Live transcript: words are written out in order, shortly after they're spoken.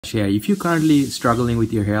Yeah, if you're currently struggling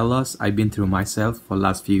with your hair loss, I've been through myself for the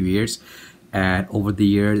last few years, and over the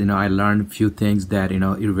years, I learned a few things that it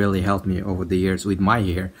really helped me over the years with my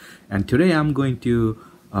hair. And today I'm going to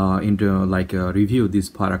review this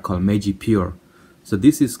product called MEIJIE Pure. So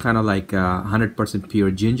this is kind of like 100% pure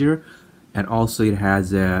ginger, and also it has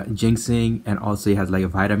ginseng, and also it has like a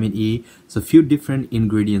vitamin E. So a few different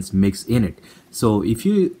ingredients mixed in it. So if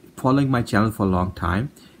you following my channel for a long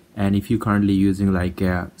time, and if you're currently using like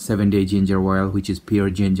a 7-day ginger oil, which is pure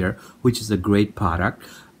ginger, which is a great product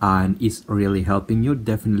and it's really helping you,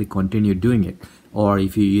 definitely continue doing it. Or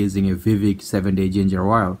if you're using a Vivek 7-day ginger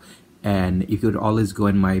oil, and you could always go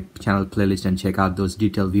in my channel playlist and check out those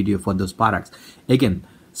detailed video for those products. Again,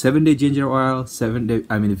 7-day ginger oil,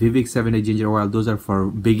 Vivek 7-day ginger oil, those are for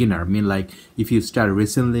beginner. I mean, like if you start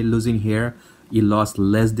recently losing hair, you lost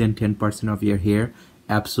less than 10% of your hair,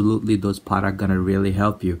 absolutely those products gonna really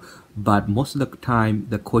help you. But most of the time,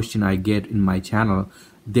 the question I get in my channel,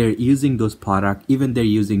 they're using those products, even they're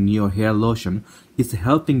using Neo hair lotion, it's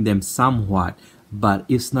helping them somewhat, but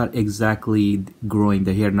it's not exactly growing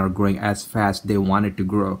the hair, not growing as fast they want it to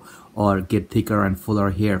grow, or get thicker and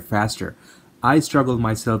fuller hair faster. I struggled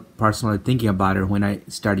myself personally thinking about it when I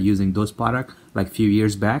started using those products like a few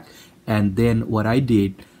years back. And then what I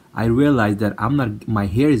did, I realized that my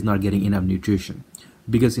hair is not getting enough nutrition,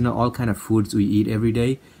 because all kind of foods we eat every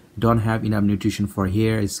day don't have enough nutrition for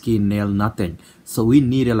hair, skin, nail, nothing. So we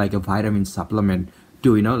need like a vitamin supplement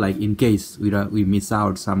to like in case we miss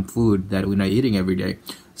out some food that we're not eating every day.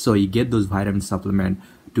 So you get those vitamin supplement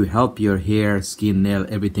to help your hair, skin, nail,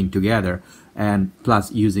 everything together, and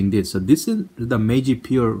plus using this. So this is the MEIJIE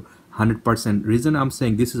Pure 100%. Reason I'm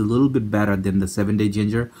saying this is a little bit better than the 7-day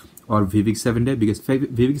ginger or Vivek 7-day, because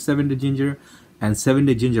Vivek 7-day ginger and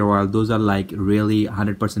 7-day ginger oil, those are like really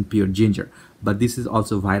 100% pure ginger. But this is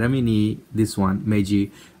also vitamin E, this one MEIJIE,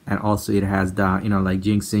 and also it has the like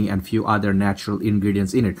ginseng and few other natural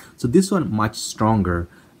ingredients in it. So this one much stronger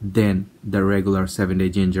than the regular 7-day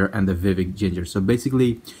ginger and the Vivek ginger. So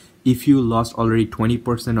basically, if you lost already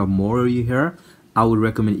 20% or more of your hair, I would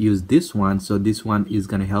recommend use this one. So this one is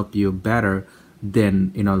gonna help you better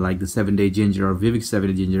than like the 7-day ginger or Vivek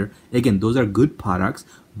 7-day ginger. Again, those are good products,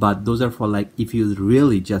 but those are for like if you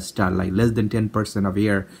really just start like less than 10% of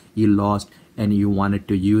hair you lost and you wanted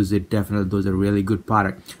to use it, definitely those are really good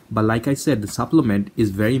product. But like I said, the supplement is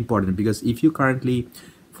very important, because if you currently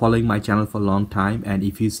following my channel for a long time, and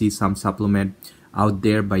if you see some supplement out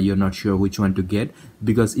there but you're not sure which one to get,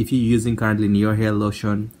 because if you're using currently Neo hair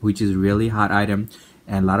lotion, which is really hot item,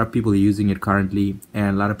 and a lot of people are using it currently,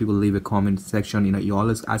 and a lot of people leave a comment section, you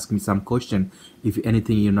always ask me some question if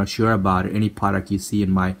anything you're not sure about, any product you see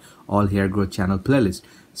in my all hair growth channel playlist.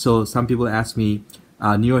 So some people ask me,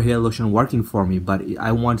 Neo hair lotion working for me, but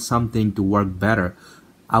I want something to work better.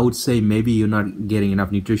 I would say maybe you're not getting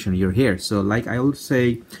enough nutrition in your hair. So like I would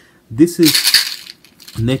say, this is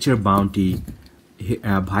Nature Bounty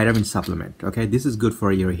vitamin supplement. Okay, this is good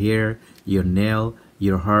for your hair, your nail,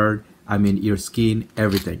 your hair, your skin,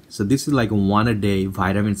 everything. So this is like a 1-a-day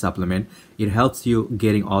vitamin supplement. It helps you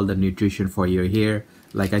getting all the nutrition for your hair,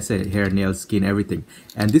 like I said, hair, nails, skin, everything.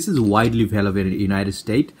 And this is widely available in the United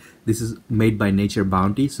States. This is made by Nature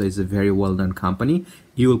Bounty, so it's a very well-known company.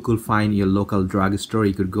 You could find your local drugstore.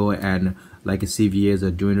 You could go and like a CVS or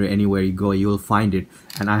doing anywhere you go, you will find it.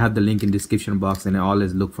 And I have the link in description box, and I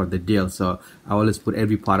always look for the deal. So I always put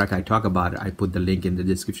every product I talk about, I put the link in the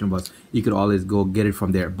description box. You could always go get it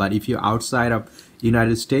from there. But if you're outside of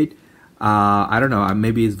United States, I don't know,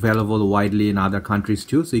 maybe it's available widely in other countries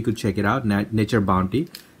too, so you could check it out. Nature Bounty,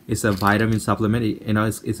 it's a vitamin supplement.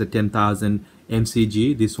 It's a 10,000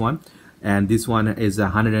 mcg, this one, and this one is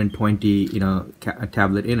 120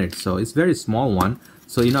 tablet in it, so it's very small one.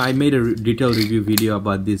 So I made a detailed review video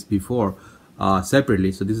about this before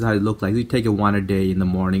separately. So this is how it looks like. You take it 1-a-day in the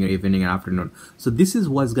morning or evening and afternoon. So this is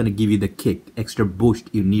what's going to give you the kick, extra boost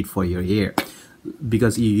you need for your hair,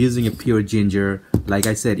 because you're using a pure ginger. Like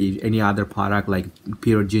I said, if any other product like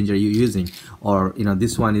pure ginger you're using, or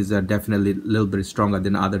this one is definitely a little bit stronger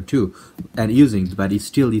than the other two and using, but it's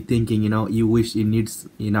still you're thinking you wish it needs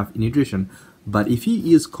enough nutrition. But if you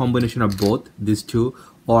use combination of both these two,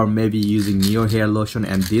 or maybe using Neo hair lotion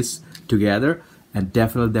and this together, and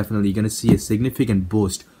definitely you're gonna see a significant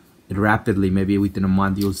boost rapidly. Maybe within a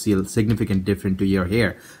month you'll see a significant difference to your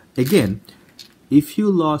hair. Again, if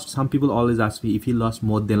you lost, some people always ask me, if you lost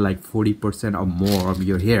more than like 40% or more of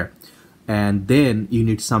your hair, and then you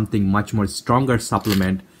need something much more stronger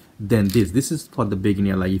supplement than this is for the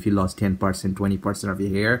beginner. Like if you lost 10%, 20% of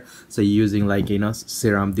your hair, so you're using like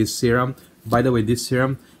serum. This serum, by the way, this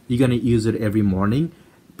serum you're gonna use it every morning.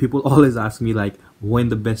 People always ask me like, when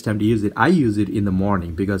the best time to use it. I use it in the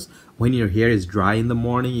morning, because when your hair is dry in the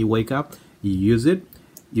morning, you wake up, you use it,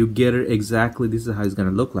 you get it exactly, this is how it's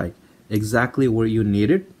gonna look like, exactly where you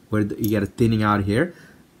need it, where you get a thinning out here.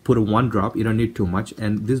 Put a 1 drop, you don't need too much,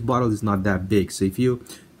 and this bottle is not that big, so if you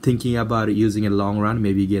thinking about it using it long run,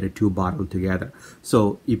 maybe you get a 2 bottle together.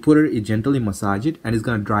 So you put it, you gently massage it, and it's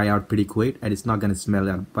gonna dry out pretty quick, and it's not gonna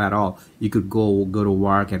smell at all. You could go to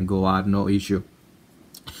work and go out, no issue.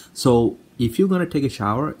 So if you're gonna take a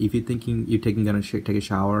shower, if you're thinking gonna take a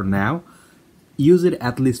shower now, use it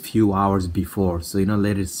at least few hours before, so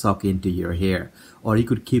let it soak into your hair. Or you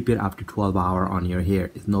could keep it up to 12 hours on your hair.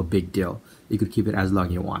 It's no big deal. You could keep it as long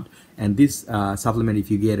as you want. And this supplement, if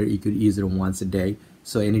you get it, you could use it once a day.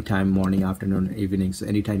 So anytime, morning, afternoon, evening, so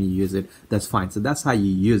anytime you use it, that's fine. So that's how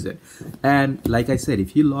you use it. And like I said,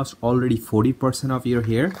 if you lost already 40% of your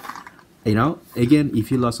hair, again,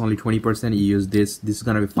 if you lost only 20%, you use this is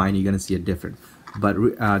gonna be fine. You're gonna see a difference. But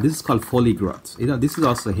this is called Foley Growth. This is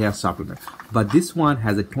also a hair supplement, but this one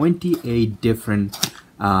has a 28 different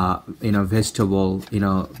vegetable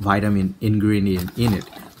vitamin ingredient in it.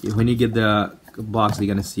 When you get the box, you're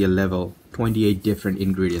gonna see a level 28 different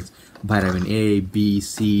ingredients: vitamin A, B,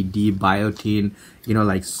 C, D, biotin.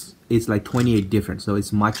 It's like 28 different, so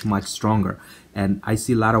it's much stronger. And I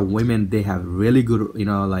see a lot of women, they have really good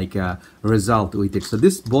result with it. So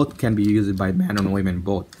this both can be used by men and women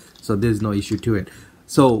both, so there's no issue to it.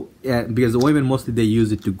 So because the women mostly, they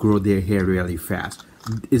use it to grow their hair really fast.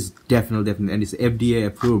 It's definitely, and it's FDA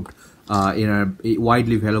approved,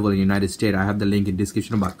 widely available in the United States. I have the link in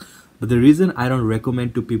description box. But the reason I don't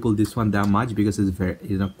recommend to people this one that much, because it's very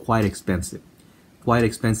quite expensive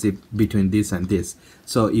between this and this.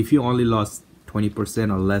 So if you only lost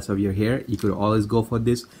 20% or less of your hair, you could always go for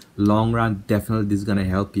this. Long run, definitely this is gonna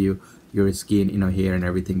help you, your skin, hair and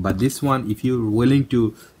everything. But this one, if you're willing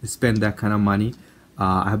to spend that kind of money,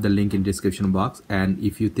 I have the link in description box. And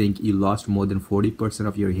if you think you lost more than 40%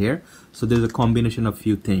 of your hair, so there's a combination of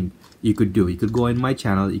few things you could do. You could go in my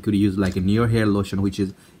channel, you could use like a Neo hair lotion, which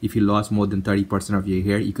is, if you lost more than 30% of your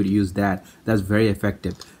hair, you could use that. That's very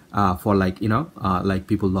effective for like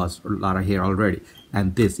people lost a lot of hair already.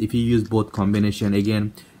 And this, if you use both combination,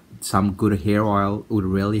 again, some good hair oil would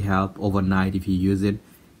really help overnight if you use it.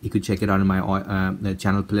 You could check it out in my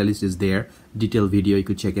channel playlist is there, detailed video, you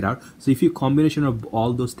could check it out. So if you combination of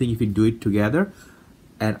all those things, if you do it together,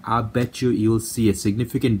 and I bet you'll see a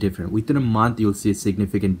significant difference. Within a month, you'll see a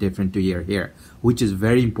significant difference to your hair, which is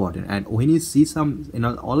very important. And when you see some,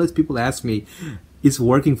 always people ask me, it's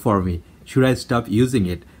working for me, should I stop using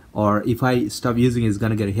it? Or if I stop using it, it's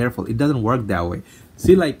gonna get hair fall. It doesn't work that way.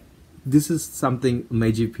 See, like, this is something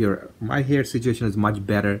MEIJIE Pure. My hair situation is much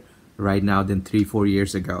better right now than 3-4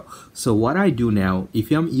 years ago. So what I do now,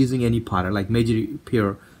 if I'm using any product like MEIJIE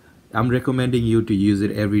Pure, I'm recommending you to use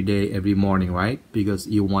it every day, every morning, right? Because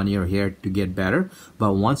you want your hair to get better.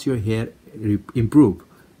 But once your hair improve,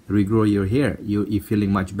 regrow your hair, you're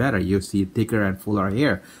feeling much better. You see thicker and fuller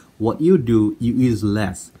hair. What you do, you use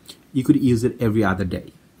less. You could use it every other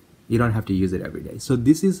day. You don't have to use it every day. So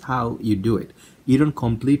this is how you do it. You don't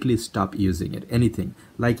completely stop using it. Anything,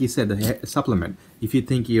 like you said, the hair supplement. If you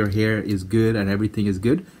think your hair is good and everything is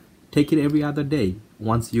good, take it every other day.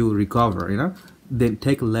 Once you recover, then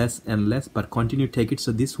take less and less, but continue to take it.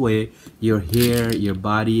 So this way, your hair, your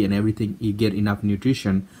body, and everything, you get enough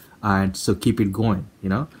nutrition, and so keep it going.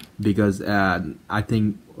 Because I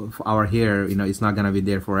think our hair, it's not gonna be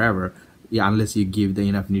there forever. Yeah, unless you give the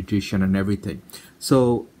enough nutrition and everything.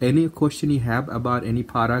 So any question you have about any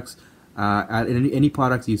products, any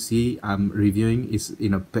products you see I'm reviewing, is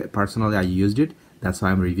personally I used it, that's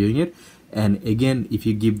why I'm reviewing it. And again, if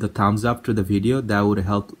you give the thumbs up to the video, that would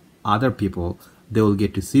help other people. They will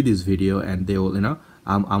get to see this video, and they will,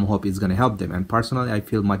 I'm hope it's gonna help them. And personally, I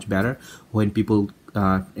feel much better when people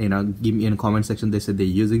give me in the comment section, they said they're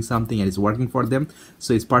using something and it's working for them.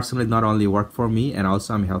 So it's personally not only work for me, and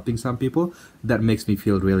also I'm helping some people. That makes me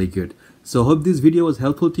feel really good. So hope this video was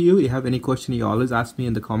helpful to you. If you have any question, you always ask me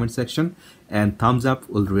in the comment section, and thumbs up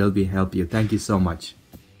will really help you. Thank you so much.